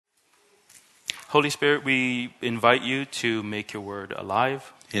Holy Spirit, we invite you to make your word alive.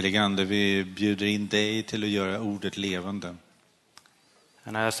 Helige Ande, vi bjuder in dig till att göra ordet levande.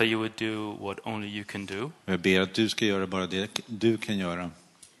 And I ask that you would do what only you can do. Jag ber att du ska göra bara det du kan göra.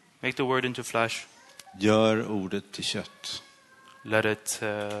 Make the word into flesh. Gör ordet till kött. Let it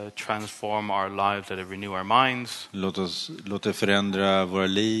transform our lives, let it renew our minds. Låt det förändra våra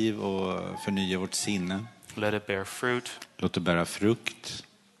liv och förnya vårt sinne. Let it bear fruit. Låt det bära frukt.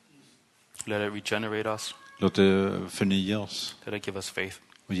 Let it regenerate us. Låt det förnya oss. Let it give us faith.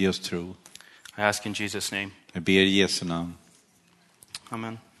 Och ge oss tro. I ask in Jesus' name. Jag ber i Jesu namn.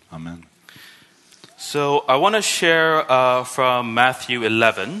 Amen. Amen. So I want to share from Matthew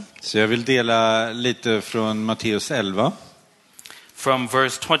 11. Så jag vill dela lite från Matteus 11. From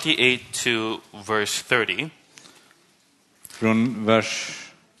verse 28 to verse 30. Från vers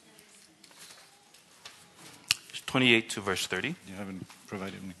 28 to verse 30. You haven't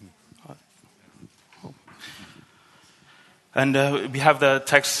provided anything. And we have the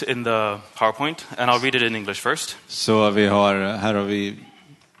text in the PowerPoint, and I'll read it in English first. Så här har vi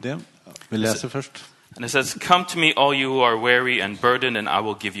det. Vi läser först. And it says, "Come to me, all you who are weary and burdened, and I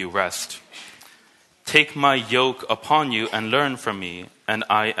will give you rest. Take my yoke upon you and learn from me,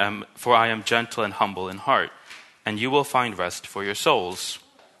 for I am gentle and humble in heart, and you will find rest for your souls.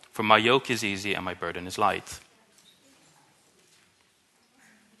 For my yoke is easy and my burden is light."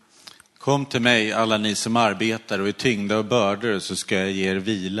 Kom till mig, alla ni som arbetar och är tyngda och bördor, så ska jag ge er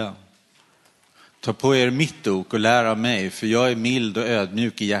vila. Ta på er mitt ok och lär av mig, för jag är mild och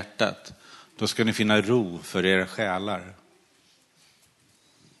ödmjuk i hjärtat. Då ska ni finna ro för era själar.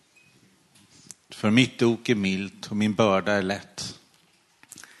 För mitt ok är milt och min börda är lätt.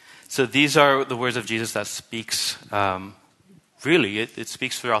 So these are the words of Jesus that speaks, really, it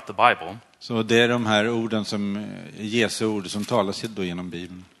speaks throughout the Bible. Så det är de här orden som Jesu ord som talas då genom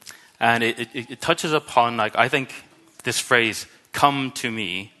Bibeln. And it touches upon, like, I think this phrase, "come to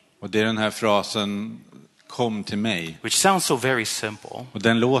me." Och det är den här frasen, kom till mig. Which sounds so very simple. Och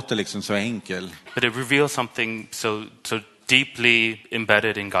den låter liksom så enkel. But it reveals something so deeply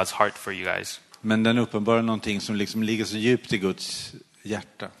embedded in God's heart for you guys. Men den uppenbarar någonting som liksom ligger så djupt i Guds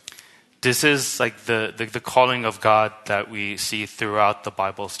hjärta. This is like the calling of God that we see throughout the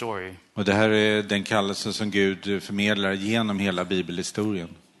Bible story. Och det här är den kallelse som Gud förmedlar genom hela bibelhistorien.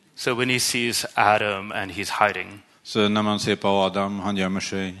 So when he sees Adam and he's hiding. Så när man ser på Adam, han gömmer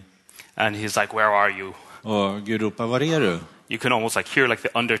sig. And he's like, "Where are you?" Och Gud ropar, var är du? You can almost like hear like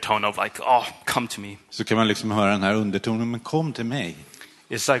the undertone of like, "Oh, come to me." Så kan man liksom höra den här undertonen, men kom till mig.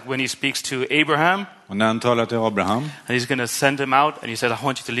 It's like when he speaks to Abraham. Och när han talar till Abraham. And he's going to send him out and he says, "I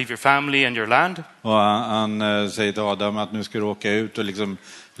want you to leave your family and your land." Och han säger till Adam att nu ska du åka ut och liksom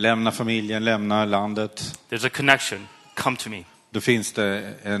lämna familjen, lämna landet. There's a connection. Come to me. Då finns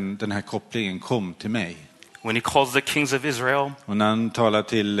det den här kopplingen, kom till mig. When he calls the kings of Israel. Och när han talar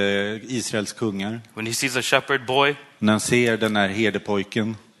till Israels kungar. When he sees a shepherd boy. När han ser den här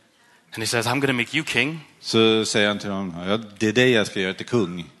herdepojken. And he says, "I'm going to make you king." Så säger han till honom, ja, det är det jag ska göra till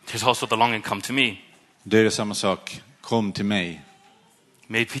kung. There's also the longing, "Come to me." Då är det samma sak, kom till mig.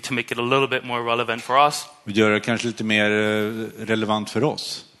 Maybe to make it a little bit more relevant for us. Och göra det kanske lite mer relevant för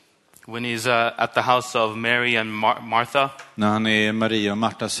oss. When he's at the house of Mary and Martha. När han är i Maria och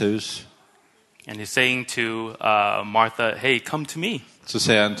Martas hus. And he's saying to Martha, "Hey, come to me." Så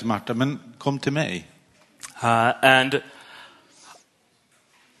säger han till Marta, men kom till mig. And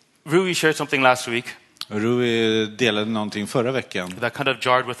Rui shared something last week. Och Rui delade någonting förra veckan. That kind of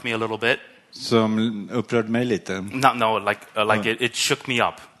jarred with me a little bit. Som upprörde mig lite. It shook me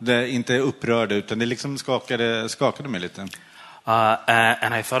up. Det är inte upprörd utan det liksom skakade mig lite.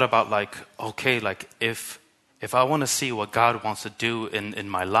 And I thought about if I want to see what God wants to do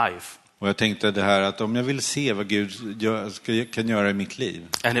in my life. Och jag tänkte det här att om jag vill se vad Gud kan göra i mitt liv.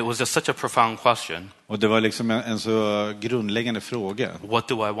 And it was just such a profound question. Och det var liksom en så grundläggande fråga. What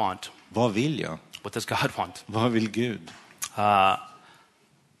do I want? Vad vill jag? What does God want? Vad vill Gud?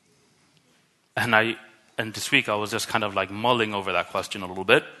 And this week I was just kind of like mulling over that question a little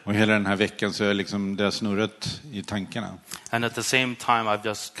bit. Och hela den här veckan så är liksom det har snurrat i tankarna. And at the same time I've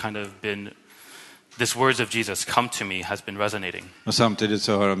just kind of been, this words of Jesus, "Come to me," has been resonating. Och samtidigt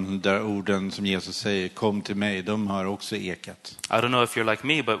så har de där orden som Jesus säger, kom till mig, de har också ekat. I don't know if you're like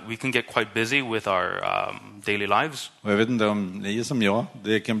me, but we can get quite busy with our daily lives. Och jag vet inte om ni är som jag,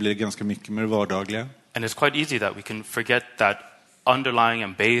 det kan bli ganska mycket med det vardagliga. And it's quite easy that we can forget that underlying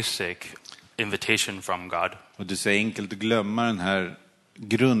and basic invitation from God. Och det är så enkelt att glömma den här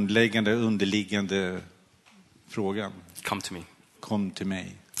grundläggande, underliggande frågan. Come to me. Kom till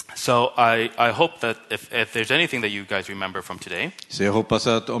mig. So I hope that if there's anything that you guys remember from today, Så jag hoppas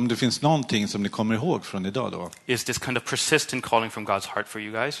att om det finns någonting som ni kommer ihåg från idag då, is this kind of persistent calling from God's heart for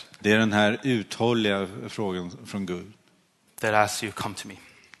you guys det är den här uthålliga frågan från Gud. that asks you, come to me.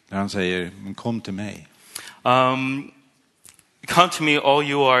 Där han säger, men kom till mig. Come to me, all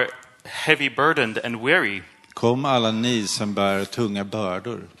you are heavy burdened and weary. Kom alla ni som bär tunga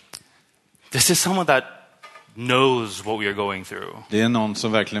bördor. This is someone that knows what we are going through. Det är någon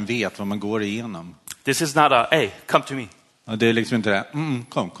som verkligen vet vad man går igenom. This is not a, hey, come to me. Ja, det är liksom inte det,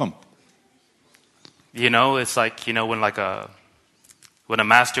 kom. You know, it's like, you know, when a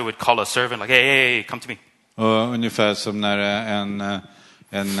master would call a servant, like, hey, come to me. Och ungefär som när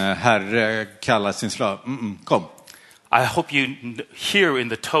en herre kallar sin slav, kom. I hope you hear in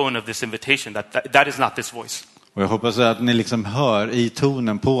the tone of this invitation that is not this voice. Och jag hoppas att ni liksom hör i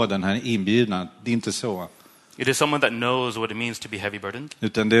tonen på den här inbjudan. Det är inte så. It is someone that knows what it means to be heavy burdened.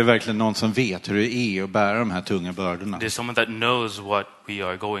 Utan det är verkligen någon som vet hur det är att bära de här tunga bördorna. It is someone that knows what we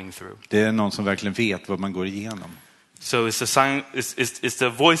are going through. Det är någon som verkligen vet vad man går igenom. So it's the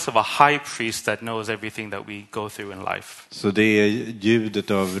voice of a high priest that knows everything that we go through in life. Så det är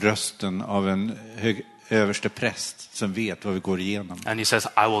ljudet av rösten av en överste präst som vet vad vi går igenom. And he says,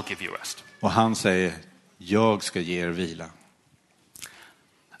 I will give you rest. Och han säger, jag ska ge er vila.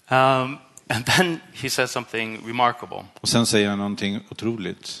 And then he says something remarkable. Och sen säger han någonting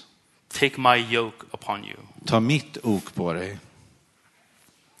otroligt. Take my yoke upon you. Ta mitt ok på dig.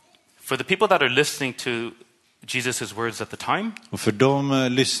 For the people that are listening to Jesus' words at the time, Och för de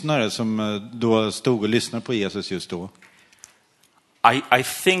lyssnare som då stod och lyssnade på Jesus just då, I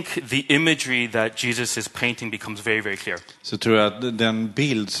think the imagery that Jesus is painting becomes very, very clear. så tror jag att den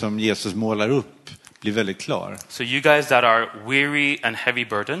bild som Jesus målar upp blir väldigt klar. So you guys that are weary and heavy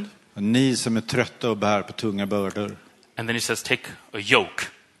burdened, Och ni som är trötta och bär på tunga bördor, and then he says, take a yoke.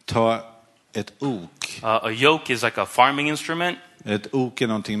 ta ett ok. A yoke is like a farming instrument. Ett ok är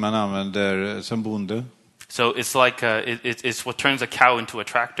någonting man använder som bonde. So it's like it's what turns a cow into a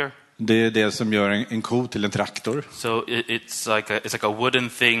tractor. Det är det som gör en ko till en traktor. So it's like a wooden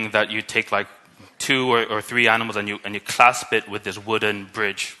thing that you take like 2 or 3 animals and you clasp it with this wooden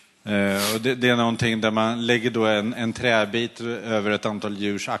bridge. Och det är någonting där man lägger då en träbit över ett antal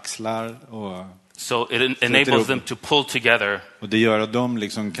djurs axlar. Och so it enables them to pull together. Och det gör att de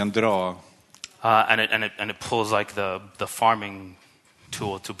liksom kan dra. And it pulls like the farming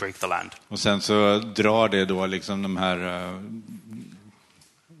tool to break the land. Och sen så drar det då liksom de här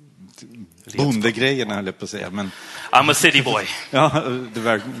bondegrejerna, höll jag på att säga. Men I'm a city boy. ja,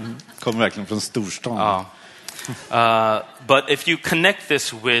 det kommer verkligen från storstan. But if you connect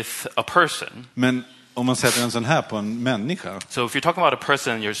this with a person, Men om man sätter en sån här på en människa. so if you're talking about a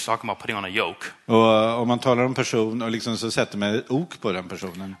person, you're talking about putting on a yoke. Och om man talar om person och liksom så sätter man ett ok på den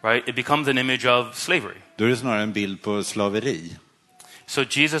personen. Right? It becomes an image of slavery. Då är det snarare en bild på slaveri. So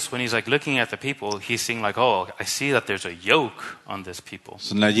Jesus, when he's like looking at the people, he's seeing like, oh, I see that there's a yoke on this people.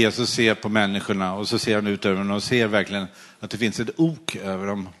 Så när Jesus ser på människorna och så ser han ut över dem och ser verkligen att det finns ett ok över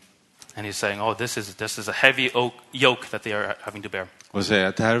dem. And he's saying, oh, this is a heavy yoke that they are having to bear. Och säger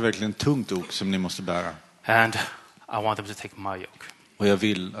att det här är verkligen ett tungt ok som ni måste bära. And I want them to take my yoke. Och jag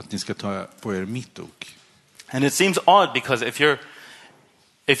vill att ni ska ta på er mitt ok. And it seems odd because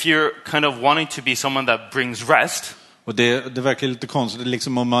if you're kind of wanting to be someone that brings rest, Och det verkar lite konstigt,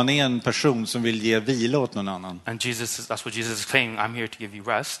 liksom om man är en person som vill ge vila åt någon annan. and that's what Jesus is saying, I'm here to give you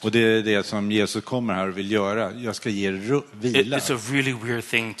rest. Och det är det som Jesus kommer här och vill göra. Jag ska ge er vila. It's a really weird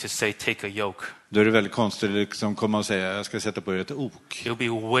thing to say, take a yoke. Då är det väldigt konstigt att liksom komma och säga, jag ska sätta på er ett ok. It'll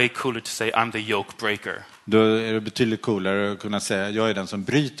be way cooler to say, I'm the yoke breaker. Då är det betydligt coolare att kunna säga, jag är den som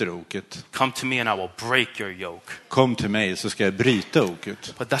bryter oket. Come to me and I will break your yoke. Kom till mig så ska jag bryta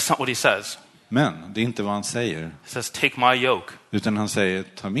oket. But that's not what he says. Men det är inte vad han säger. He says, take my yoke. Utan han säger,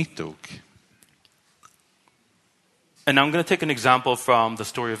 ta mitt ok. And I'm going to take an example from the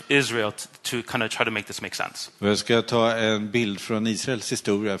story of Israel to kind of try to make this make sense. Och jag ska ta en bild från Israels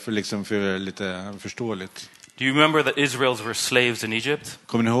historia för liksom för att göra det lite förståeligt. Do you remember that Israels were slaves in Egypt?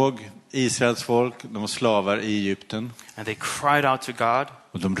 Kommer ni ihåg Israels folk? De var slavar i Egypten. And they cried out to God.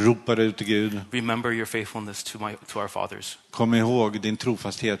 Och de ropade ut till Gud. Remember your faithfulness to our fathers. Kom ihåg din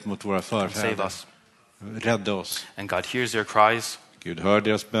trofasthet mot våra Save förfäder. us. Rädda oss. And God hears their cries. Gud hör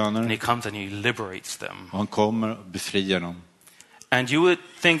deras And böner. he comes and he liberates them. Och han kommer och befriar dem. And you would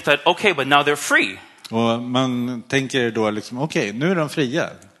think that, okay, but now they're free. Och man tänker då liksom, okej, nu är de fria.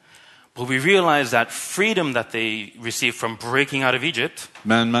 But we realize that freedom that they receive from breaking out of Egypt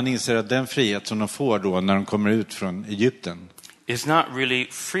Men man inser att den frihet som de får då när de kommer ut från Egypten, is not really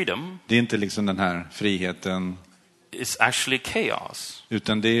freedom. det är inte liksom den här friheten it's actually chaos.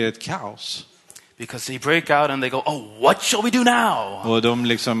 Utan det är ett kaos. Because they break out and they go, oh, what shall we do now? Och de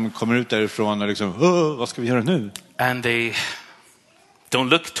liksom kommer ut därifrån och liksom, vad ska vi göra nu? And they don't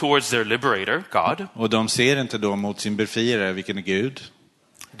look towards their liberator, God. Och de ser inte då mot sin befriare, vilken är Gud.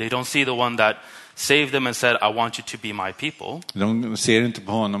 They don't see the one that saved them and said, I want you to be my people. De ser inte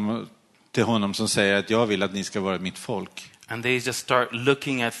på honom, till honom som säger att jag vill att ni ska vara mitt folk. And they just start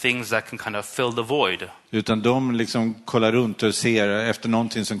looking at things that can kind of fill the void. Utan de liksom kollar runt och ser efter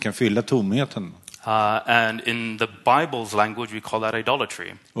någonting som kan fylla tomheten. And in the Bible's language we call that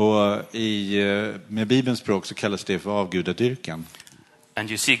idolatry. Och med Bibelns språk så kallas det för avgudadyrkan. And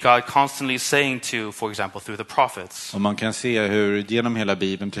you see God constantly saying to, for example, through the prophets. Och man kan se hur genom hela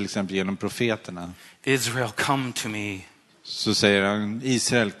Bibeln, till exempel genom profeterna. Israel, come to me. Så säger han,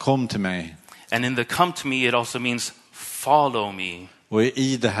 Israel, kom till mig. And in the come to me it also means follow me. Och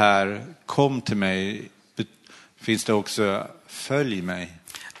i det här, kom till mig, finns det också följ mig.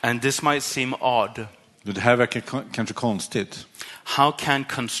 And this might seem odd. Det här verkar kanske konstigt. How can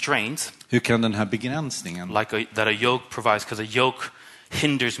constraint, hur kan den här begränsningen, that a yoke provides, because a yoke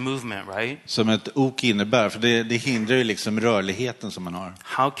hinders movement, right? Som ett ok innebär, för det hindrar ju liksom rörligheten som man har.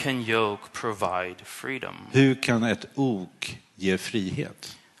 How can yoke provide freedom? Hur kan ett ok ge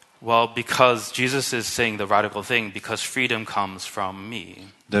frihet? Well, because Jesus is saying the radical thing, because freedom comes from me.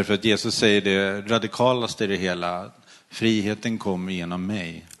 Därför att Jesus säger det radikalaste i det hela. Friheten kommer genom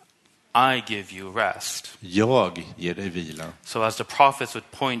mig. I give you rest. Jag ger dig vila. So as the prophets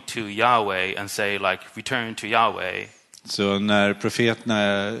would point to Yahweh and say, like, return to Yahweh. Så när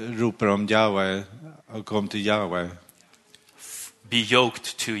profeterna ropar om Yahweh och kom till Yahweh. Be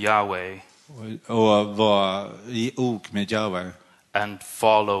yoked to Yahweh. Och var i ok med Yahweh. And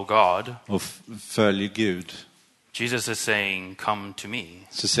follow God. Och följ Gud. Jesus is saying, come to me.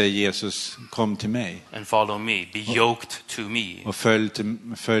 Så säger Jesus, kom till mig. And follow me. Be yoked to me. Och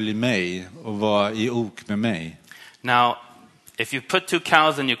följ mig och var i ok med mig. Now, if you put two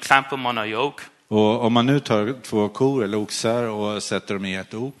cows and you clamp them on a yoke. Och om man nu tar två kor eller oxar och sätter dem i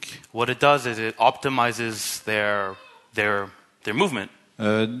ett ok. What it does is it optimizes their movement.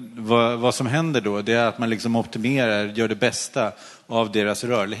 Vad som händer då, det är att man liksom optimerar, gör det bästa av deras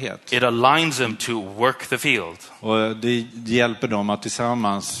rörlighet. It aligns them to work the field. Och det hjälper dem att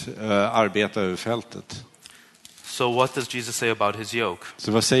tillsammans arbeta över fältet. So what does Jesus say about his yoke?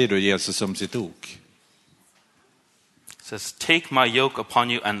 Så vad säger då Jesus om sitt ok? He says, take my yoke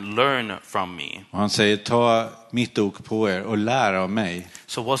upon you and learn from me. Och han säger, ta mitt ok på er och lär av mig.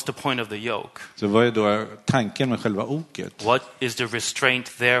 So what's the point of the yoke? Så vad är då tanken med själva oket? What is the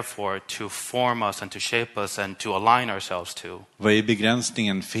restraint there for to form us and to shape us and to align ourselves to? Vad är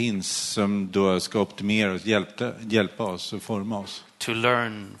begränsningen finns som då ska optimera oss, hjälpa oss och forma oss? To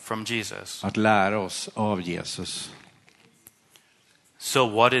learn from Jesus. Att lära oss av Jesus. So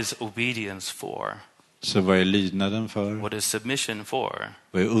what is obedience for? Så vad är lydnaden för? What is submission for?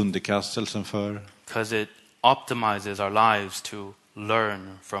 Vad är underkastelsen för? Because it optimizes our lives to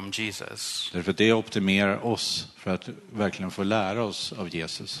learn from Jesus. Därför att det optimerar oss för att verkligen få lära oss av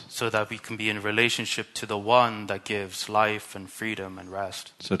Jesus. So that we can be in relationship to the one that gives life and freedom and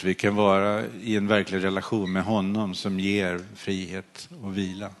rest. Så att vi kan vara i en verklig relation med honom som ger frihet och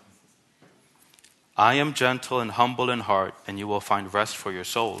vila. I am gentle and humble in heart, and you will find rest for your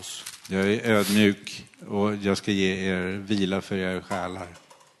souls. Jag är ödmjuk och jag ska ge er vila för era själar.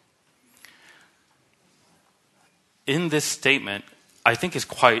 In this statement, I think is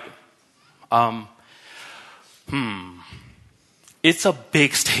quite, it's a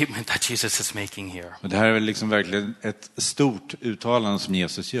big statement that Jesus is making here. Och det här är liksom verkligen ett stort uttalande som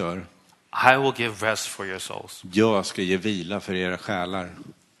Jesus gör. I will give rest for your souls. Jag ska ge vila för era själar.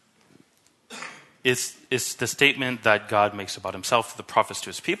 It's the statement that God makes about himself, the prophets to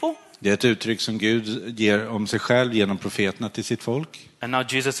his people. Det är ett uttryck som Gud ger om sig själv genom profeterna till sitt folk. And now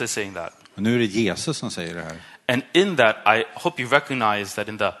Jesus is saying that. Och nu är det Jesus som säger det här. And in that, I hope you recognize that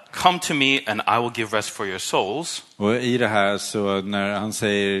in the come to me and I will give rest for your souls. Och i det här så när han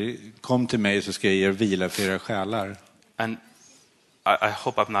säger kom till mig så ska jag ge er vila för era själar. And I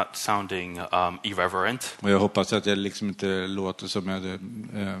hope I'm not sounding irreverent. Och jag hoppas att jag liksom inte låter som jag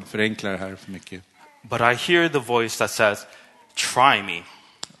förenklar det här för mycket. But I hear the voice that says, try me.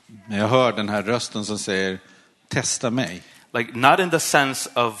 Men jag hör den här rösten som säger testa mig. Like not in the sense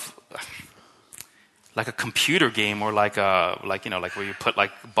of like a computer game or like where you put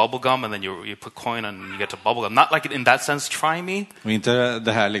like bubble gum and then you put coin and you get to bubble gum. Not like in that sense, try me. Och inte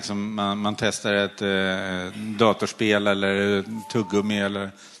det här liksom man testar ett datorspel eller tuggummi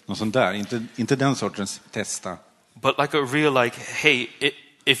eller något sånt där. Inte den sortens testa. But like a real like, hey,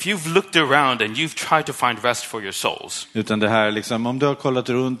 if you've looked around and you've tried to find rest for your souls. Utan det här liksom, om du har kollat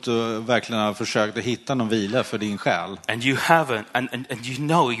runt och verkligen har försökt att hitta någon vila för din själ. And you haven't, and you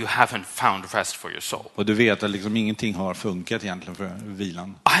know you haven't found rest for your soul. Och du vet att liksom ingenting har funkat egentligen för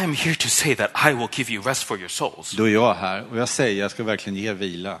vilan. I am here to say that I will give you rest for your souls. Då är jag här och jag säger jag ska verkligen ge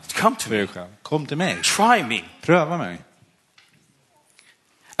vila. Come to för er me. själv. Kom till mig. Try me. Pröva mig.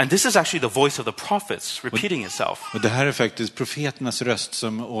 And this is actually the voice of the prophets repeating itself. Och det här är faktiskt profeternas röst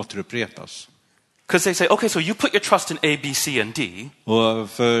som återupprepas. Because they say, okay, so you put your trust in A, B, C and D. Och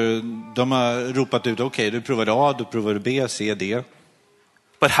för de har ropat ut, okej, du provade A, du provade B, C, D.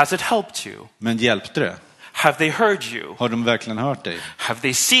 But has it helped you? Men hjälpte det? Have they heard you? Har de verkligen hört dig? Have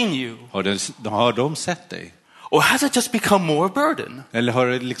they seen you? Har de sett dig? Or has it just become more burden? Eller har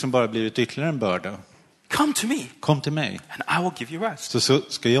det liksom bara blivit ytterligare en börda? Come to me. Kom till mig. And I will give you rest. Så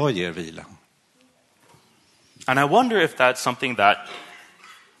ska jag ge er vila. And I wonder if that's something that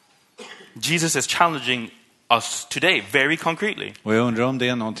Jesus is challenging us today very concretely. Och jag undrar om det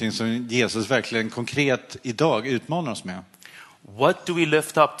är någonting som Jesus verkligen konkret idag utmanar oss med. What do we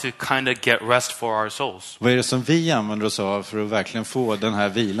lift up to kind of get rest for our souls? Vad är det som vi använder oss av för att verkligen få den här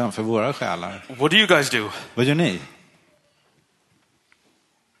vilan för våra själar? What do you guys do? Vad gör ni?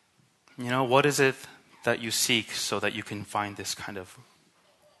 You know, what is it that you seek so that you can find this kind of,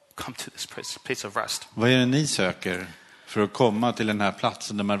 come to this place of rest? Vad är det ni söker för att komma till den här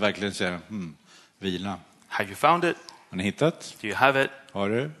platsen där man verkligen säger, vila? Have you found it? Har ni hittat? Do you have it? Har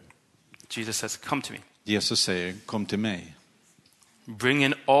du? Jesus says, come to me. Jesus säger, kom till mig. Bring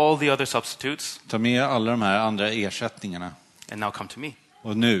in all the other substitutes. Ta med alla de här andra ersättningarna. And now come to me.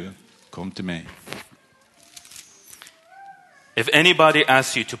 Och nu, kom till mig. If anybody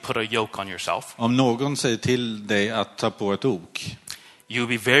asks you to put a yoke on yourself, Om någon säger till dig att ta på ett ok, you'll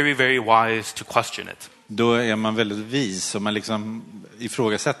be very, very wise to question it. då är man väldigt vis och man liksom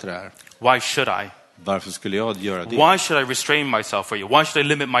ifrågasätter det här. Why should I? Varför skulle jag göra det? Why should I restrain myself for you? Why should I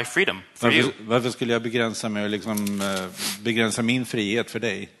limit my freedom for you? Varför skulle jag begränsa mig och liksom, begränsa min frihet för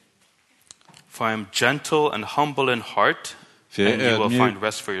dig? For I am gentle and humble in heart, För jag and är you will ödmjuk, find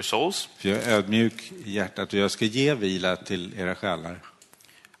rest for your souls. för jag är ödmjuk i hjärtat och jag ska ge vila till era själar.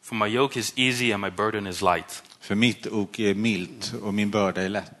 For my yoke is easy and my burden is light. För mitt ok är milt och min börda är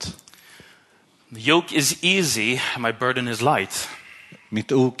lätt. The yoke is easy and my burden is light.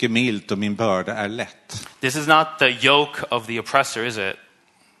 Mitt ok är milt och min börda är lätt. This is not the yoke of the oppressor, is it?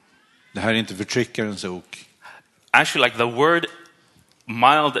 Det här är inte förtryckarens ok. Actually, like the word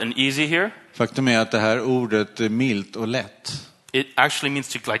mild and easy here, Faktum är att det här ordet är milt och lätt. it actually means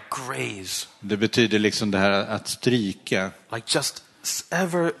to like graze. Det betyder liksom det här att stryka. Like just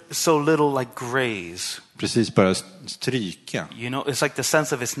ever so little like graze. Precis bara stryka. You know, it's like the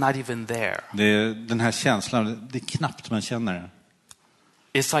sense of it's not even there. Det är den här känslan, det är knappt man känner det.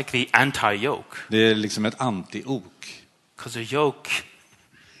 It's like the anti-yoke. Det är liksom ett anti-ok. Because a yoke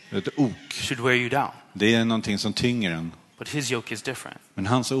Ett ok, should wear you down. det är någonting som tynger en. But his yoke is different. Men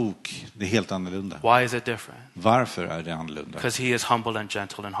hans ok, det är helt annorlunda. Why is it different? Varför är det annorlunda? Because he is humble and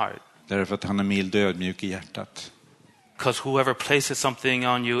gentle in heart. Därför att han är mild och ödmjuk i hjärtat. Because whoever places something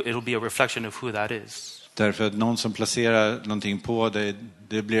on you, it'll be a reflection of who that is. Därför att någon som placerar någonting på dig,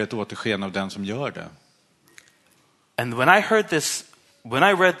 det blir ett återsken av den som gör det. And when I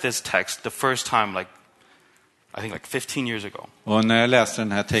read this text the first time, like I think like 15 years ago. Och när jag läste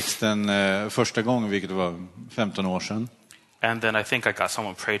den här texten första gången, vilket var 15 år sedan. And then I think I got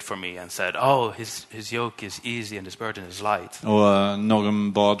someone prayed for me and said, oh, his yoke is easy and his burden is light. Och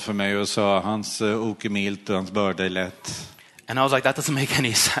någon bad för mig och sa, hans ok är milt och hans börda är lätt. And I was like, that doesn't make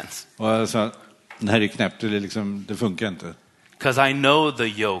any sense. Och jag sa, det här är knäppt, det funkar inte. Because I know the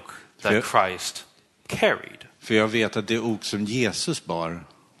yoke that Christ carried. För jag vet att det ok som Jesus bar.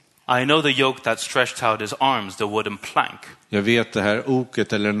 I know the yoke that stretched out his arms, the wooden plank. Jag vet det här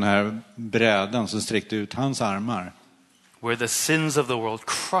oket eller den här brädan som sträckte ut hans armar. Where the sins of the world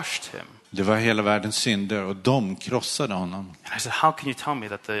crushed him. Det var hela världens synder och de krossade honom. And I said, how can you tell me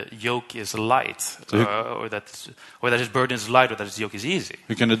that the yoke is light, or that his burden is light, or that his yoke is easy?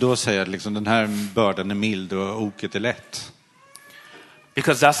 Hur kan du då säga att liksom den här bördan är mild och oket är lätt?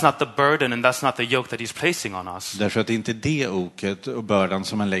 Because that's not the burden and that's not the yoke that he's placing on us. Därför att det inte är det oket och bördan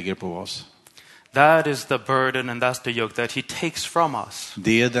som han lägger på oss. That is the burden and that's the yoke that he takes from us.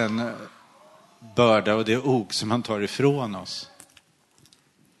 Det är den börda och det ok som han tar ifrån oss.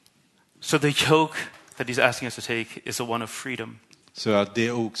 So the yoke that he's asking us to take is the one of freedom. Så att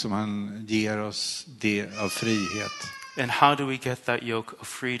det ok som han ger oss, det av frihet. And how do we get that yoke of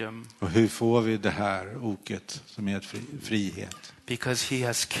freedom? Och hur får vi det här oket som är frihet? Because he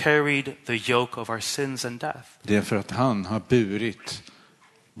has carried the yoke of our sins and death. Det är för att han har burit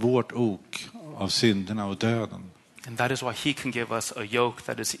vårt ok av synderna och döden. And that is why he can give us a yoke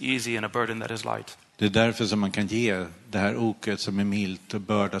that is easy and a burden that is light. Det är därför som man kan ge det här oket som är milt och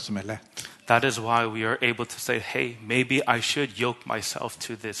börda som är lätt. That is why we are able to say, hey, maybe I should yoke myself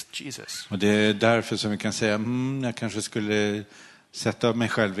to this Jesus. Och det är därför som vi kan säga, jag kanske skulle sätta mig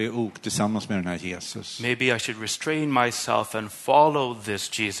själv i ok tillsammans med den här Jesus. Maybe I should restrain myself and follow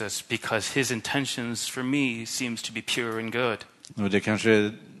this Jesus because his intentions for me seems to be pure and good. Och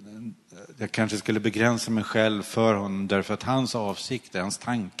jag kanske skulle begränsa mig själv för honom därför att hans avsikter, hans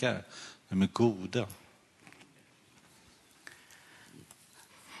tankar, de är goda.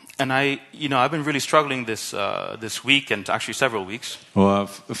 And I've been really struggling this week and actually several weeks. Och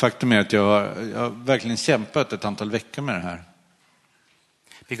faktum är att jag har verkligen kämpat ett antal veckor med det här.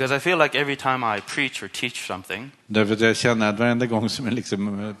 Because I feel like every time I preach or teach something, Därför att jag känner att varenda gång som jag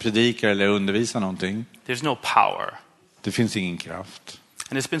liksom predikar eller undervisar någonting, there's no power. det finns ingen kraft.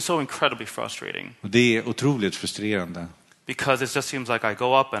 And it's been so incredibly frustrating. Och det är otroligt frustrerande. Because it just seems like I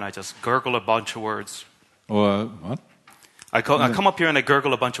go up and I just gurgle a bunch of words. Och what? I come up here and I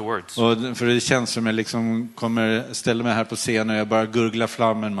gurgle a bunch of words. Och för det känns som jag liksom kommer ställa mig här på scenen och jag bara gurglar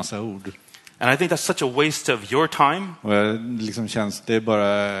fram en massa ord. And I think that's such a waste of your time. Och liksom känns det är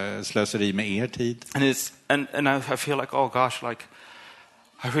bara slöseri med er tid. And I feel like, oh gosh, like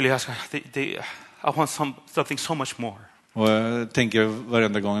I really ask, I want something so much more. Och jag tänker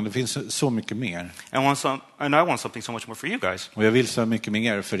varenda gång, det finns så mycket mer. And I want something so much more for you guys. Och jag vill så mycket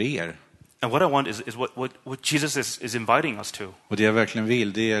mer för er. And what I want is what Jesus is inviting us to. Och det jag verkligen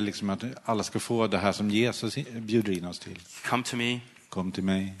vill, det är liksom att alla ska få det här som Jesus bjuder in oss till. Come to me. Kom till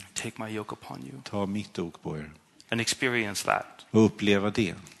mig. Take my yoke upon you. Ta mitt ok på er. And experience that. Och uppleva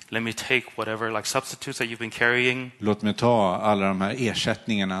det. Let me take whatever like substitutes that you've been carrying. Låt mig ta alla de här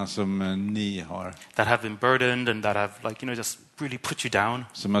ersättningarna som ni har. That have been burdened and that have just really put you down.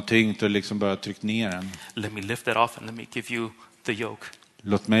 Som har tyngt och liksom bara tryckt ner en. Let me lift that off and let me give you the yoke.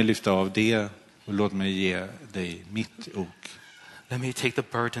 Låt mig lyfta av det och låt mig ge dig mitt ok. Let me take the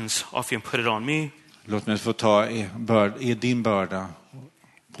burdens off you and put it on me. Låt mig få ta din börda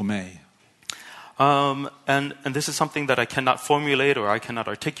på mig. And this is something that I cannot formulate or I cannot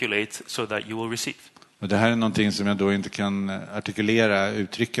articulate so that you will receive. Och det här är någonting som jag då inte kan artikulera,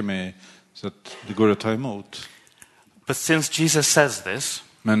 uttrycka mig så att det går att ta emot. But since Jesus says this,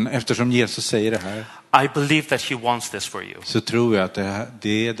 men eftersom Jesus säger det här, I believe that he wants this for you. Så tror jag att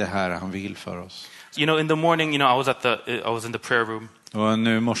det är det här han vill för oss. In the morning, I was in the prayer room. Och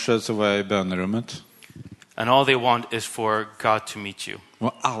nu i morse så var jag i bönerummet. And all they want is for God to meet you.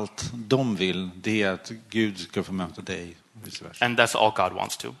 Och allt de vill, det är att Gud ska få möta dig. And that's all God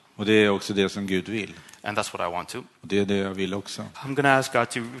wants to. Och det är också det som Gud vill. And that's what I want to. Och det är det jag vill också. I'm going to ask God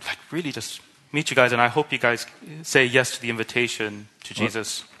to really just meet you guys, and I hope you guys say yes to the invitation to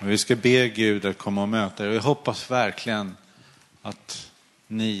Jesus. Och vi ska be Gud att komma och möta er. Och jag hoppas verkligen att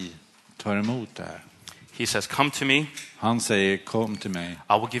ni tar emot det här. He says, come to me. Han säger, kom till mig.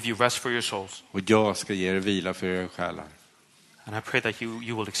 I will give you rest for your souls. Och jag ska ge er vila för era själar. And I pray that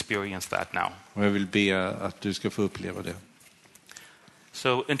you will experience that now. Och jag vill be att du ska få uppleva det.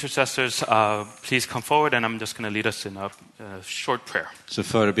 So intercessors, please come forward, and I'm just going to lead us in a short prayer. Så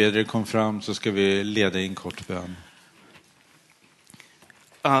förebedjare kom fram, så ska vi leda in kort bön.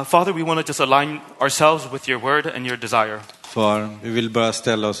 Father, we want to just align ourselves with your word and your desire. Far, vi vill bara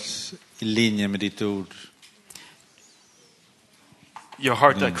ställa oss i linje med ditt ord. Your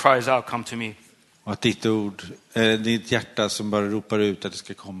heart that cries out, come to me. Och att ditt ord är ditt hjärta som bara ropar ut att det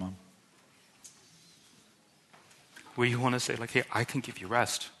ska komma. Where you want to say like, hey, I can give you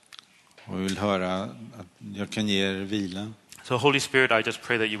rest. Och vi vill höra att jag kan ge er vila. So Holy Spirit, I just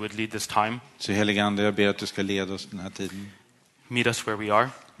pray that you would lead this time. Så helige Ande, jag ber att du ska leda oss den här tiden. Meet us where we are.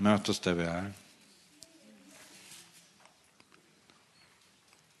 Möt oss där vi är.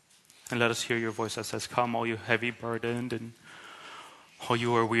 And let us hear your voice that says, come all you heavy burdened and all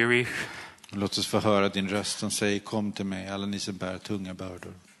you are weary. Låt oss få höra din röst som säger, kom till mig, alla ni som bär tunga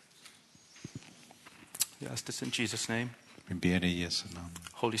bördor. Yes, this in Jesus' name. Vi ber dig i Jesu namn.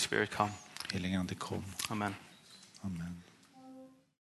 Holy Spirit, come. Helige Ande, kom. Amen. Amen.